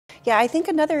Yeah, I think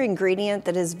another ingredient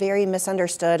that is very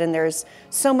misunderstood, and there's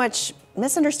so much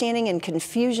misunderstanding and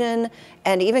confusion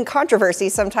and even controversy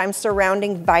sometimes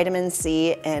surrounding vitamin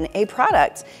C in a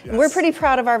product. Yes. We're pretty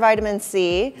proud of our vitamin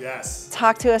C. Yes.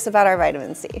 Talk to us about our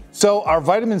vitamin C. So our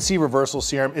Vitamin C Reversal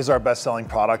Serum is our best-selling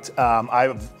product.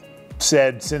 I've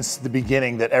said since the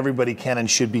beginning that everybody can and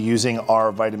should be using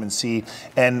our vitamin C,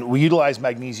 and we utilize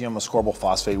magnesium ascorbic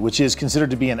phosphate, which is considered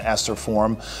to be an ester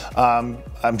form.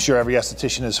 I'm sure every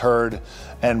esthetician has heard,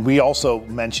 and we also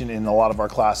mention in a lot of our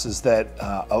classes that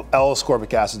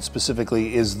L-ascorbic acid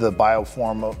specifically is the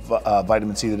bioform of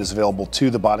vitamin C that is available to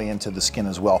the body and to the skin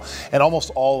as well. And almost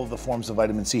all of the forms of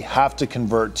vitamin C have to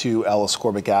convert to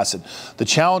L-ascorbic acid. The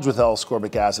challenge with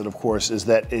L-ascorbic acid, of course, is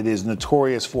that it is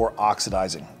notorious for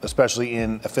oxidizing, especially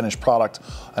in a finished product,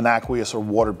 an aqueous or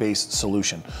water-based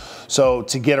solution. So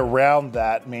to get around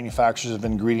that, manufacturers of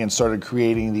ingredients started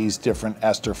creating these different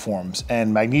ester forms.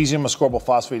 And magnesium ascorbic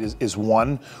phosphate is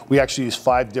one. We actually use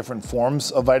 5 different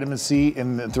forms of vitamin C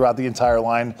throughout the entire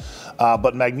line.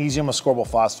 But magnesium ascorbic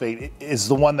phosphate is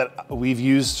the one that we've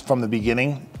used from the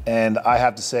beginning. And I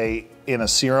have to say, in a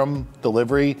serum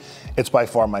delivery, it's by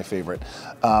far my favorite.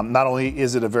 Not only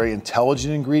is it a very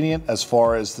intelligent ingredient as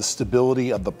far as the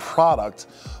stability of the product,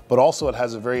 but also it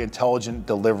has a very intelligent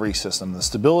delivery system. The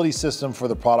stability system for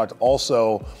the product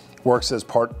also works as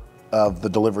part of the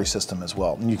delivery system as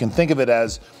well. And you can think of it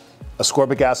as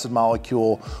ascorbic acid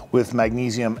molecule with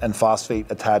magnesium and phosphate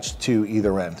attached to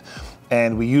either end.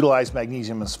 And we utilize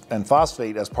magnesium and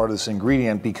phosphate as part of this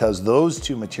ingredient because those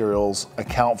two materials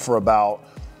account for about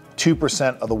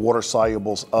 2% of the water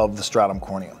solubles of the stratum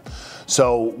corneum.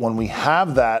 So when we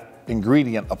have that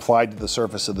ingredient applied to the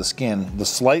surface of the skin, the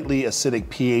slightly acidic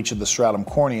pH of the stratum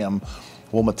corneum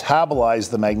will metabolize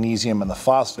the magnesium and the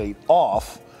phosphate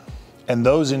off, and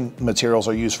those materials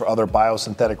are used for other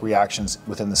biosynthetic reactions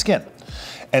within the skin.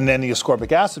 And then the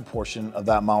ascorbic acid portion of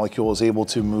that molecule is able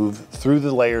to move through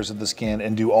the layers of the skin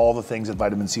and do all the things that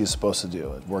vitamin C is supposed to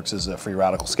do. It works as a free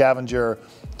radical scavenger,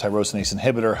 tyrosinase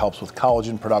inhibitor, helps with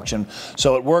collagen production.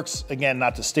 So it works, again,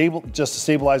 not to just to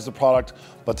stabilize the product,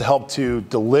 but to help to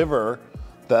deliver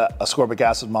the ascorbic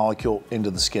acid molecule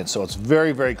into the skin. So it's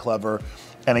very, very clever.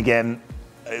 And again,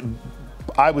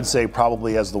 I would say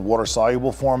probably as the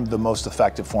water-soluble form, the most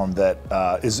effective form that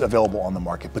is available on the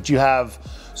market. But you have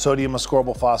sodium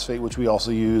ascorbic phosphate, which we also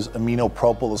use,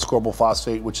 aminopropyl ascorbic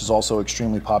phosphate, which is also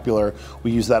extremely popular.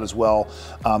 We use that as well.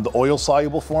 The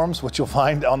oil-soluble forms, which you'll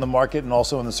find on the market and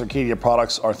also in the Circadia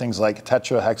products, are things like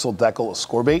tetrahexyldecyl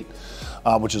ascorbate,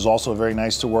 which is also very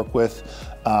nice to work with.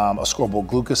 Ascorbyl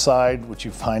glucoside, which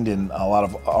you find in a lot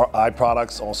of our eye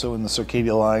products, also in the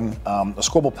Circadia line.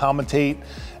 Ascorbyl palmitate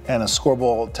and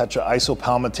ascorbyl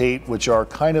tetraisopalmitate, which are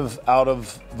kind of out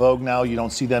of vogue now. You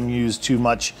don't see them used too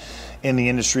much in the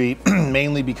industry,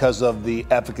 mainly because of the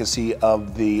efficacy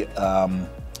of the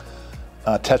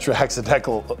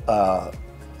tetrahexyldecyl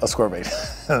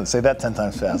ascorbate. Say that 10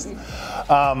 times fast.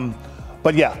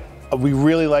 But yeah, we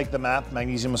really like the MAP,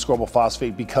 magnesium ascorbic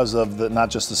phosphate, because of not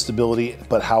just the stability,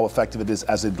 but how effective it is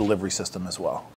as a delivery system as well.